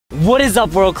What is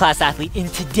up, world-class athlete? In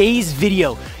today's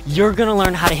video, you're gonna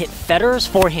learn how to hit Federer's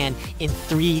forehand in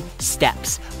 3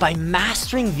 steps. By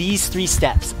mastering these 3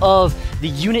 steps of the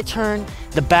unit turn,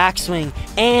 the backswing,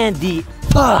 and the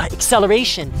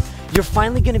acceleration, you're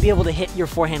finally gonna be able to hit your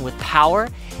forehand with power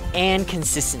and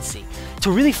consistency. To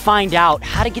really find out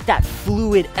how to get that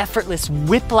fluid, effortless,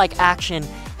 whip-like action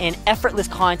and effortless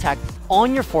contact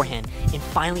on your forehand and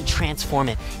finally transform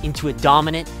it into a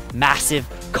dominant, massive,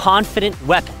 confident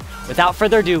weapon. Without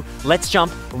further ado, let's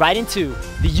jump right into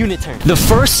the unit turn. The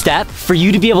first step for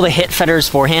you to be able to hit Federer's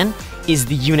forehand is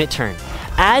the unit turn.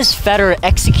 As Federer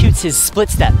executes his split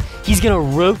step, he's gonna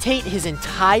rotate his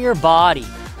entire body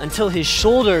until his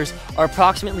shoulders are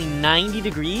approximately 90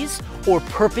 degrees or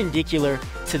perpendicular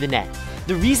to the net.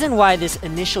 The reason why this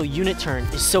initial unit turn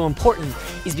is so important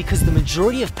is because the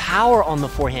majority of power on the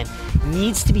forehand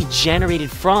needs to be generated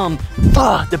from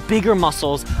the bigger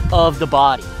muscles of the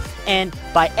body. And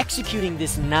by executing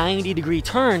this 90-degree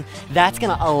turn, that's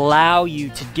gonna allow you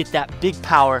to get that big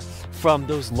power from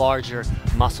those larger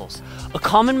muscles. A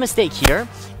common mistake here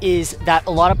is that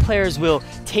a lot of players will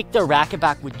take their racket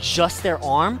back with just their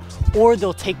arm, or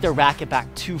they'll take their racket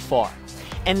back too far.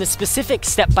 And the specific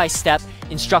step-by-step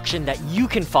instruction that you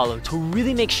can follow to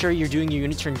really make sure you're doing your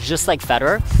unit turn just like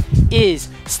Federer is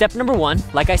step number 1,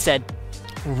 like I said,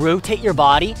 rotate your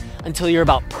body until you're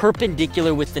about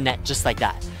perpendicular with the net, just like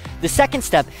that. The second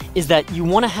step is that you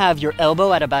want to have your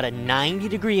elbow at about a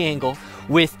 90-degree angle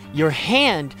with your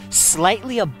hand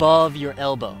slightly above your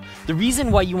elbow. The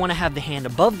reason why you want to have the hand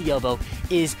above the elbow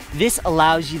is this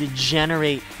allows you to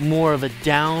generate more of a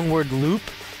downward loop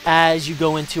as you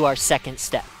go into our second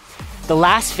step. The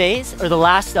last phase, or the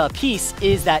last piece,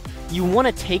 is that you want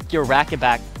to take your racket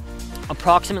back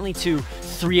approximately to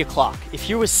 3 o'clock. If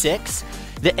you're with 6,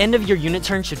 the end of your unit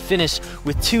turn should finish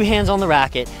with 2 hands on the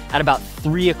racket at about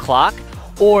 3 o'clock.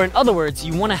 Or in other words,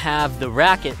 you want to have the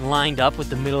racket lined up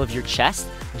with the middle of your chest,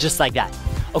 just like that.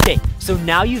 Okay, so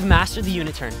now you've mastered the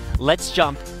unit turn. Let's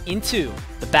jump into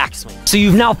the backswing. So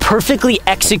you've now perfectly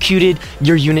executed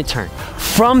your unit turn.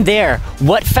 From there,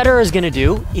 what Federer is gonna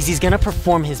do is he's gonna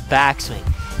perform his backswing.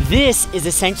 This is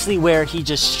essentially where he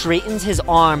just straightens his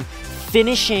arm,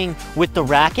 finishing with the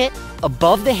racket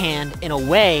above the hand and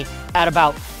away at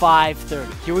about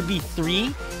 5:30. Here would be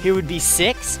 3, here would be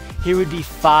 6, here would be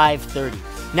 5:30.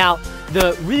 Now,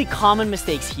 the really common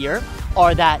mistakes here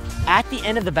are that at the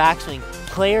end of the backswing,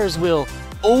 players will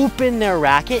open their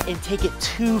racket and take it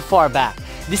too far back.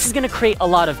 This is gonna create a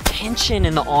lot of tension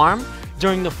in the arm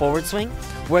during the forward swing,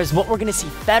 whereas what we're gonna see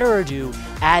Federer do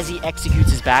as he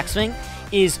executes his backswing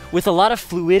is, with a lot of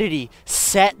fluidity,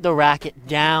 set the racket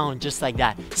down just like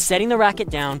that. Setting the racket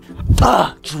down,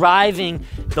 driving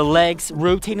the legs,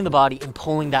 rotating the body, and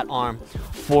pulling that arm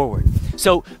forward.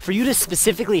 So for you to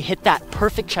specifically hit that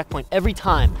perfect checkpoint every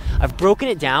time, I've broken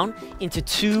it down into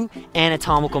 2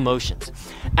 anatomical motions.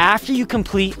 After you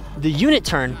complete the unit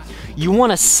turn, you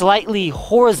want to slightly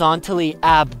horizontally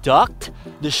abduct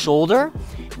the shoulder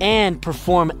and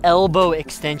perform elbow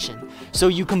extension. So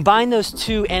you combine those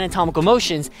 2 anatomical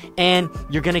motions and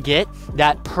you're gonna get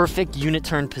that perfect unit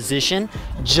turn position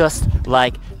just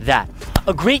like that.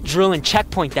 A great drill and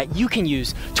checkpoint that you can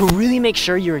use to really make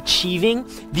sure you're achieving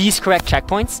these correct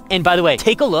checkpoints. And by the way,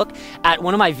 take a look at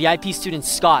one of my VIP students,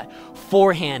 Scott,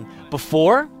 forehand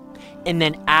before and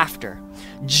then after.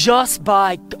 Just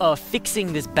by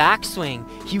fixing this backswing,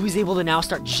 he was able to now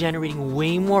start generating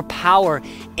way more power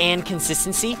and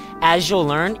consistency, as you'll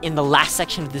learn in the last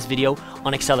section of this video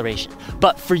on acceleration.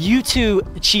 But for you to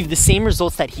achieve the same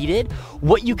results that he did,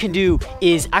 what you can do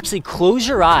is actually close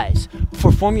your eyes,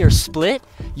 perform your split,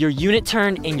 your unit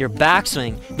turn, and your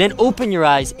backswing, then open your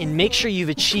eyes and make sure you've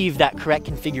achieved that correct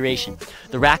configuration.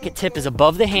 The racket tip is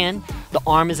above the hand, the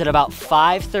arm is at about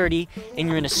 5:30, and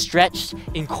you're in a stretched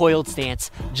and coiled stance,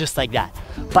 just like that.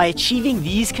 By achieving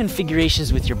these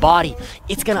configurations with your body,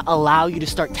 it's gonna allow you to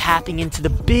start tapping into the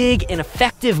big and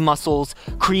effective muscles,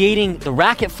 creating the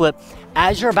racket flip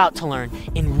as you're about to learn,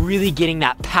 and really getting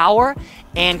that power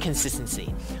and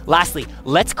consistency. Lastly,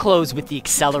 let's close with the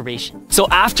acceleration. So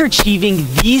after achieving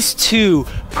these 2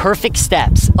 perfect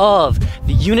steps of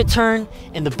the unit turn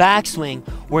and the backswing,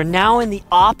 we're now in the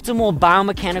optimal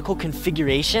biomechanical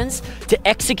configurations to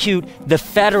execute the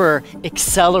Federer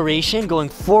acceleration, going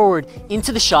forward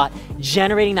into the shot,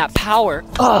 generating that power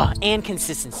and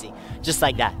consistency, just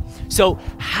like that. So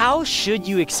how should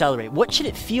you accelerate? What should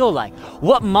it feel like?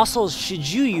 What muscles should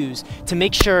you use to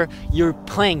make sure you're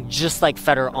playing just like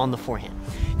Federer on the forehand?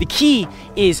 The key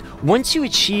is, once you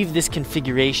achieve this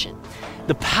configuration,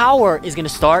 the power is gonna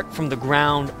start from the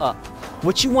ground up.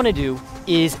 What you wanna do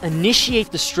is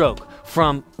initiate the stroke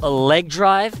from a leg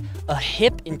drive a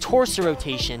hip and torso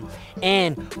rotation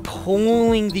and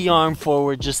pulling the arm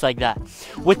forward just like that.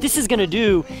 What this is gonna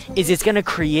do is it's gonna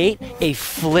create a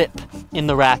flip in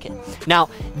the racket. Now,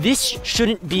 this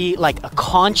shouldn't be like a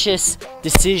conscious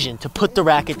decision to put the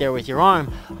racket there with your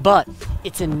arm, but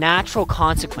it's a natural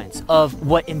consequence of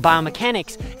what in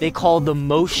biomechanics they call the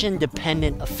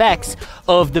motion-dependent effects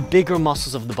of the bigger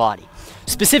muscles of the body.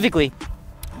 Specifically,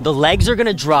 the legs are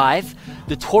gonna drive,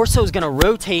 the torso is gonna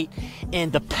rotate,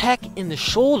 and the pec and the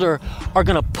shoulder are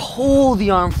gonna pull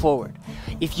the arm forward.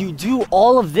 If you do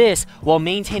all of this while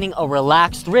maintaining a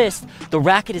relaxed wrist, the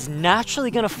racket is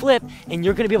naturally gonna flip and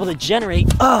you're gonna be able to generate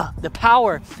the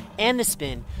power and the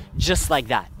spin just like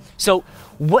that. So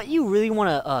what you really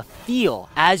wanna feel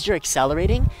as you're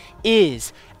accelerating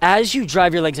is, as you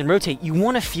drive your legs and rotate, you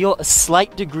wanna feel a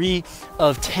slight degree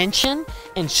of tension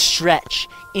and stretch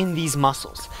in these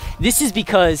muscles. This is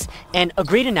because, and a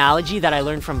great analogy that I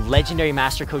learned from legendary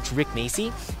master coach Rick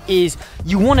Macy is,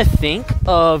 you wanna think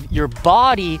of your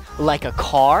body like a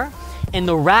car and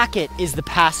the racket is the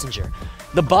passenger.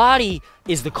 The body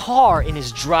is the car and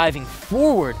is driving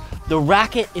forward. The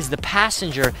racket is the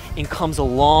passenger and comes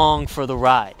along for the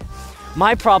ride.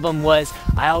 My problem was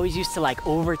I always used to like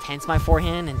over tense my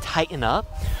forehand and tighten up.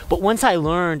 But once I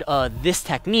learned this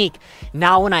technique,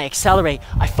 now when I accelerate,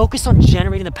 I focus on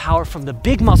generating the power from the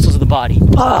big muscles of the body.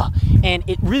 And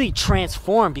it really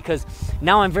transformed because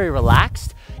now I'm very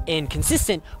relaxed and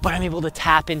consistent, but I'm able to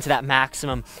tap into that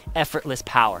maximum effortless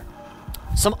power.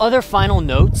 Some other final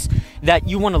notes that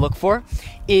you want to look for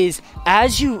is,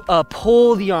 as you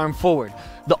pull the arm forward,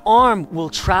 the arm will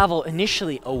travel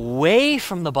initially away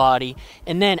from the body,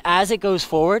 and then as it goes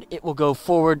forward, it will go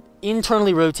forward,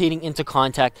 internally rotating into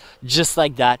contact, just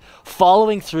like that,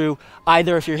 following through,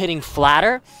 either if you're hitting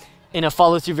flatter in a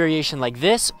follow-through variation like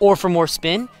this, or for more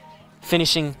spin,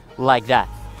 finishing like that.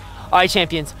 All right,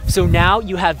 champions, so now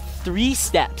you have 3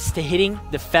 steps to hitting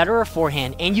the Federer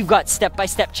forehand, and you've got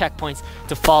step-by-step checkpoints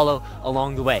to follow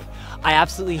along the way. I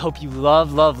absolutely hope you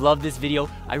love this video.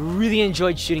 I really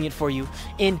enjoyed shooting it for you.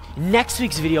 In next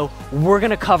week's video, we're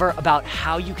gonna cover about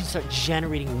how you can start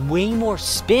generating way more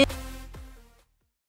spin